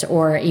afterwards,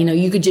 or,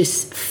 you could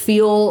just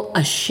feel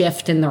a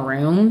shift in the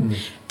room.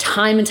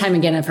 Time and time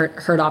again, I've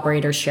heard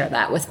operators share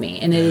that with me.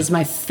 And it is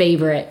my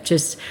favorite,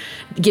 just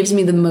gives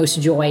me the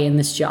most joy in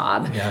this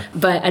job. Yeah.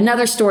 But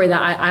another story that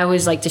I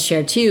always like to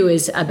share too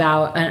is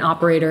about an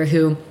operator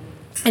who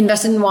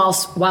invested in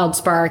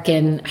Wildsparq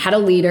and had a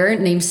leader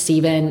named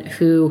Steven,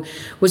 who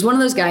was one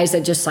of those guys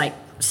that just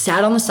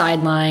sat on the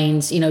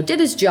sidelines, did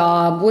his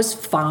job, was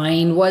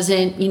fine,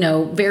 wasn't,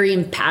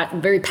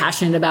 very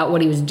passionate about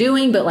what he was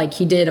doing, but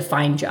he did a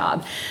fine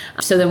job.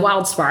 So then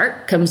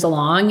Wildsparq comes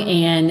along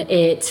and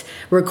it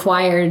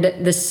required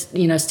this,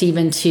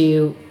 Steven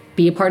to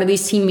be a part of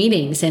these team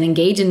meetings and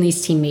engage in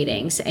these team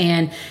meetings.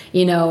 And,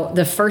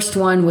 the first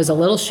one was a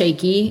little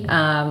shaky.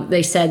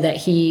 They said that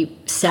he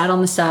sat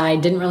on the side,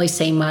 didn't really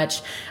say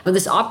much, but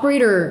this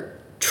operator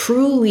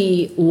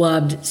truly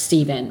loved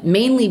Steven,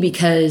 mainly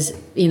because,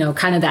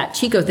 kind of that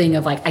Chico thing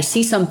of I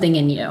see something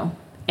in you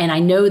and I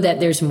know that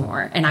there's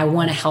more and I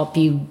want to help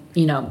you,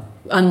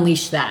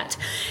 unleash that.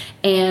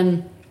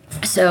 And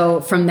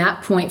so from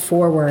that point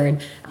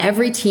forward,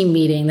 every team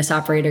meeting, this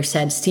operator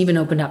said, Steven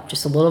opened up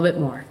just a little bit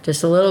more.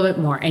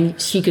 And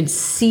she could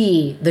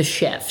see the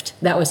shift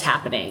that was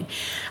happening.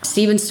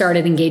 Steven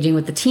started engaging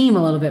with the team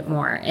a little bit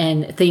more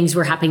and things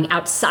were happening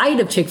outside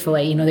of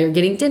Chick-fil-A. They were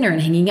getting dinner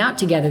and hanging out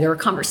together. There were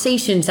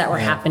conversations that were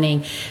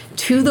happening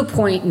to the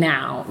point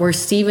now where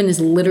Steven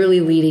is literally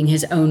leading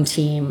his own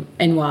team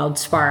in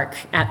Wildsparq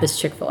at this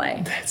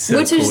Chick-fil-A. That's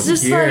so cool is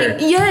just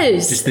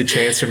yes. Just the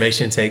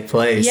transformation take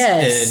place.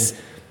 Yes.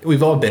 And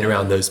we've all been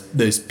around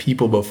those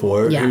people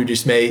before who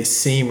just may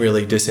seem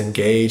really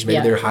disengaged.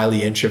 Maybe they're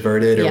highly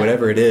introverted or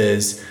whatever it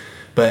is.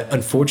 But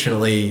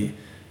unfortunately,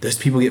 those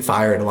people get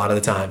fired a lot of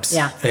the times.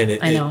 Yeah, and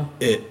I know.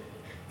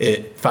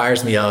 It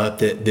fires me up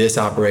that this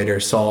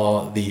operator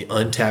saw the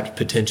untapped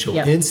potential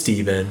in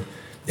Steven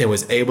and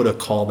was able to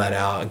call that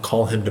out and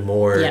call him to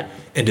more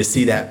and to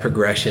see that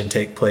progression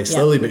take place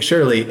slowly but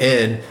surely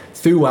and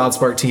through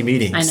Wildsparq team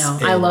meetings. I know.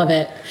 I love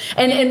it.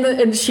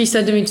 And she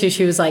said to me too,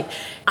 she was like,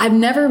 I've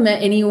never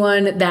met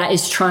anyone that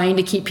is trying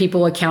to keep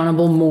people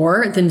accountable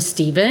more than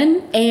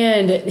Steven.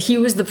 And he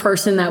was the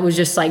person that was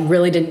just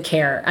really didn't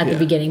care at the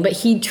beginning, but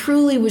he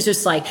truly was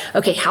just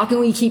okay, how can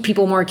we keep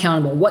people more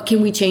accountable? What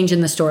can we change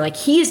in the store?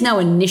 He is now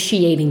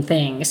initiating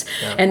things.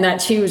 Yeah. And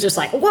that she was just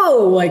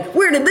whoa,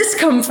 where did this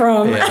come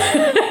from?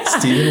 Yeah.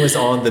 Steven was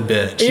on the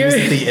bench. He was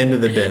at the end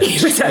of the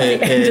bench.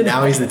 And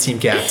now he's the team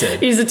captain.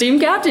 He's the team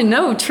captain.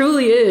 No,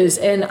 truly is.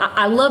 And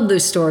I love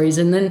those stories.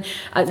 And then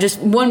just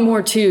one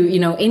more too,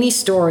 any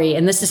story,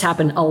 and this has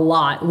happened a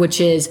lot,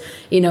 which is,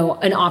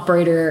 an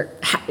operator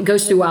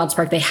goes through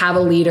Wildsparq. They have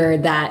a leader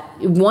that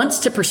wants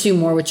to pursue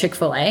more with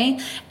Chick-fil-A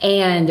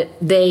and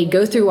they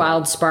go through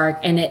Wildsparq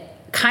and it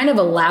kind of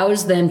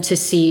allows them to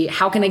see,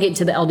 how can I get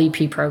into the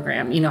LDP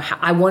program?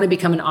 I want to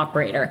become an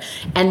operator.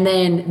 And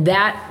then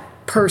that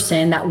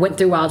person that went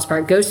through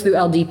Wildsparq goes through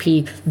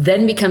LDP,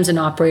 then becomes an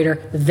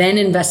operator, then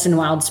invests in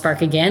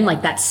Wildsparq again,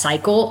 that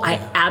cycle. I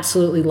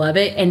absolutely love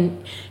it.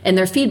 And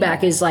their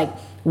feedback is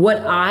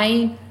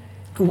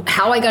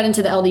how I got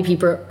into the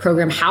LDP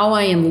program, how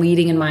I am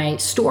leading in my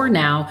store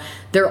now,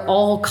 they're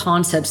all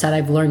concepts that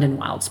I've learned in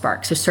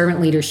Wildsparq. So servant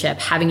leadership,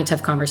 having a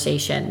tough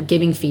conversation,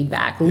 giving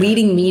feedback,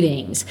 leading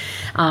meetings.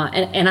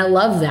 And I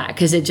love that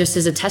because it just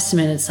is a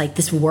testament. It's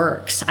this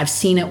works. I've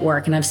seen it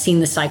work and I've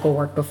seen the cycle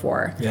work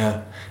before.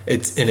 Yeah.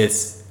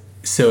 It's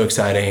so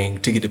exciting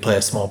to get to play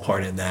a small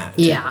part in that.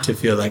 To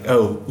feel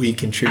we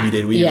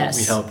contributed. We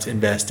helped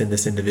invest in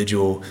this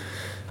individual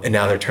and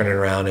now they're turning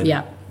around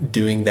and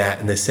doing that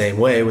in the same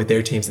way with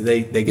their teams that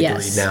they get to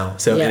lead now.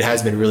 So it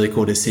has been really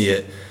cool to see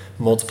it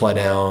multiply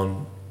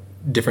down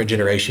different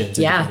generations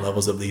and different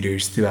levels of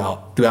leaders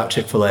throughout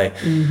Chick-fil-A.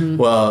 Mm-hmm.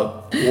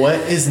 Well, what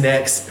is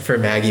next for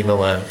Maggie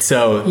Malone?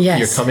 So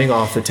you're coming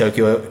off the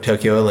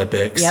Tokyo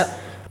Olympics. Yep.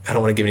 I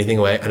don't want to give anything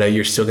away. I know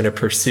you're still going to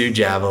pursue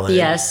javelin.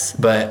 Yes.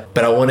 But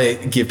I want to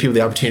give people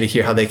the opportunity to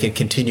hear how they can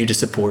continue to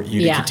support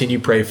you, to continue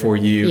to pray for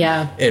you,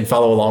 and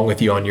follow along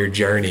with you on your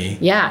journey.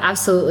 Yeah,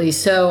 absolutely.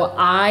 So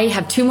I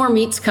have 2 more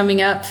meets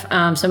coming up. So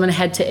I'm going to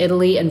head to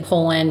Italy and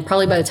Poland.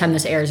 Probably by the time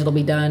this airs, it'll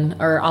be done,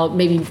 or I'll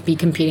maybe be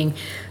competing.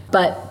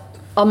 But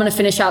I'm going to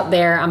finish out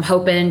there. I'm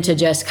hoping to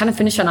just kind of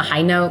finish on a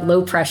high note,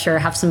 low pressure,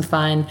 have some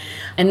fun.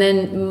 And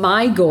then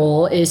my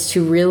goal is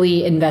to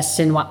really invest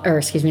in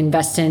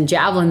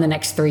javelin the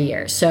next 3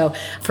 years. So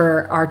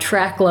for our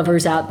track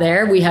lovers out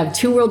there, we have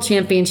 2 world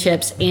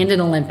championships and an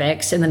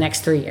Olympics in the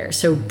next 3 years.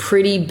 So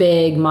pretty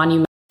big,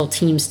 monumental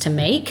teams to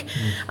make.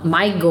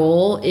 My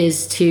goal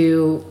is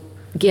to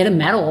get a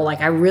medal. Like,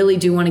 I really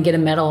do want to get a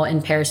medal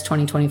in Paris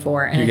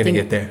 2024. And You're going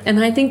to get there.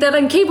 And I think that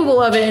I'm capable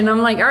of it. And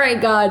I'm like, all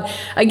right, God,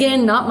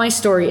 again, not my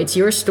story. It's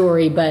your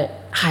story, but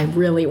I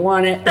really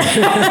want it.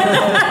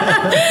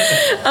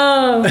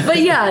 But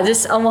yeah,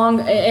 just along,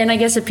 and I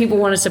guess if people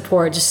want to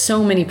support, just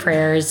so many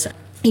prayers.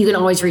 You can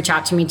always reach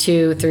out to me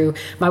too through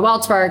my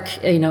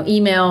Wildsparq,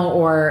 email,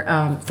 or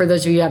for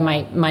those of you who have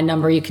my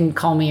number, you can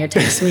call me or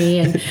text me.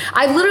 And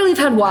I literally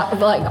have had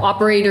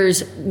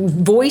operators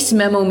voice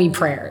memo me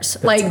prayers.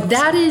 That's awesome.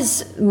 That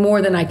is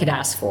more than I could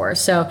ask for.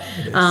 So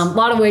a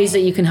lot of ways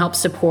that you can help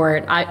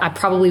support. I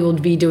probably will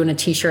be doing a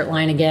t-shirt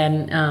line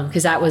again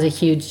because that was a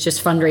huge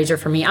just fundraiser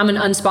for me. I'm an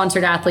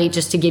unsponsored athlete,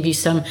 just to give you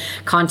some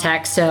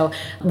context. So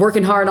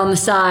working hard on the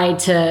side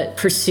to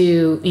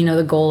pursue,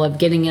 the goal of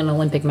getting an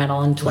Olympic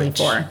medal in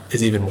 2024.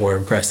 Is even more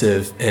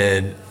impressive,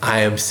 and I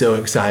am so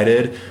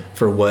excited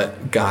for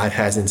what God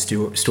has in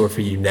store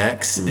for you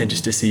next, and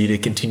just to see you to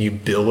continue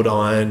build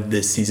on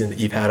this season that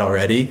you've had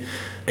already,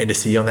 and to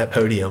see you on that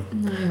podium.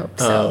 I hope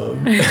so.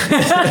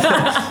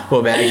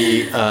 Well,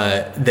 Maggie,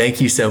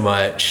 thank you so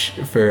much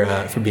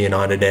for being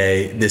on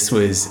today. This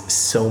was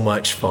so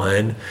much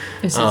fun.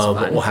 This is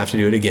fun. We'll have to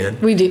do it again.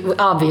 We do,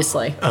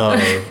 obviously.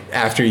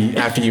 After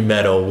you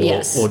medal,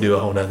 we'll do a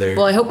whole nother.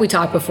 Well, I hope we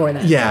talk before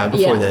then. Yeah,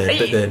 before then.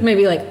 But then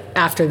maybe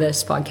after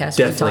this podcast.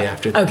 Definitely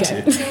after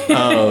that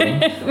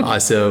too.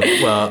 Awesome.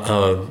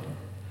 Well,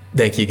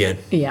 thank you again.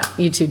 Yeah,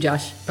 you too,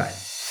 Josh. Bye.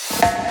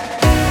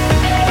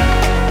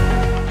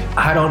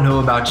 I don't know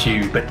about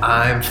you, but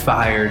I'm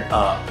fired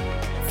up.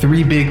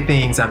 3 big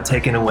things I'm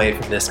taking away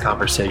from this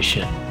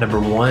conversation. Number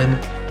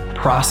 1,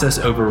 process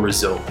over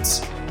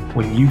results.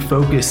 When you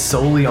focus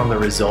solely on the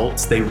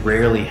results, they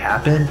rarely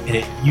happen, and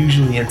it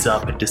usually ends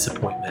up in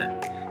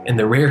disappointment. In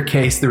the rare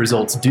case the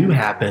results do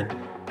happen,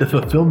 the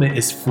fulfillment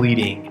is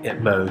fleeting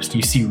at most.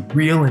 You see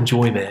real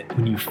enjoyment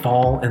when you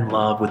fall in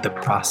love with the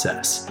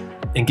process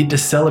and get to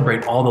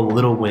celebrate all the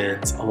little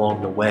wins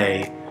along the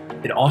way.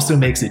 It also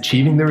makes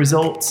achieving the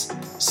results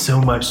so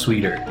much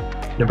sweeter.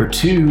 Number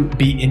 2,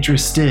 be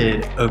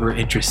interested over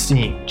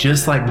interesting.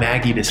 Just like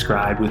Maggie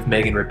described with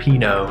Megan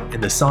Rapinoe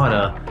in the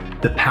sauna,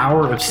 the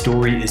power of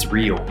story is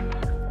real.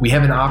 We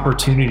have an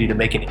opportunity to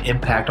make an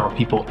impact on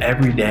people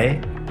every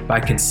day by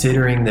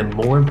considering them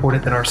more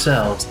important than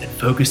ourselves and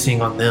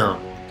focusing on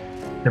them.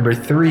 Number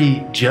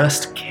 3,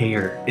 just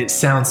care. It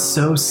sounds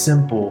so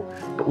simple,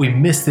 but we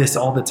miss this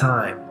all the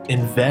time.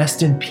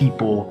 Invest in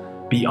people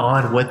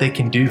beyond what they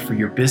can do for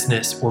your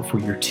business or for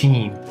your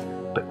team,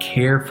 but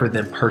care for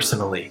them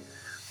personally.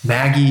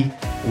 Maggie,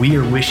 we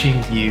are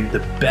wishing you the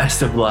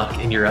best of luck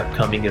in your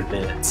upcoming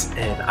events,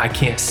 and I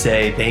can't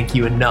say thank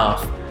you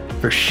enough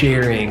for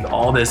sharing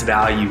all this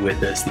value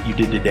with us that you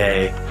did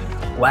today.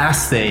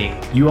 Last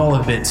thing, you all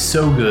have been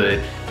so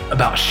good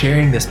about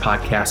sharing this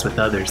podcast with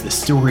others. The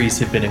stories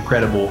have been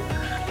incredible.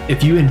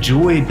 If you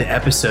enjoyed the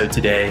episode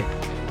today,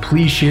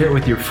 please share it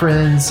with your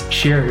friends,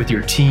 share it with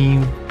your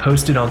team,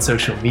 post it on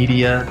social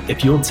media.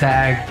 If you'll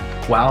tag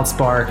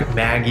Wildsparq,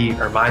 Maggie,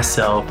 or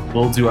myself,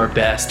 we'll do our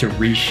best to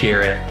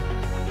reshare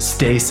it.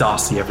 Stay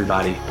saucy,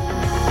 everybody.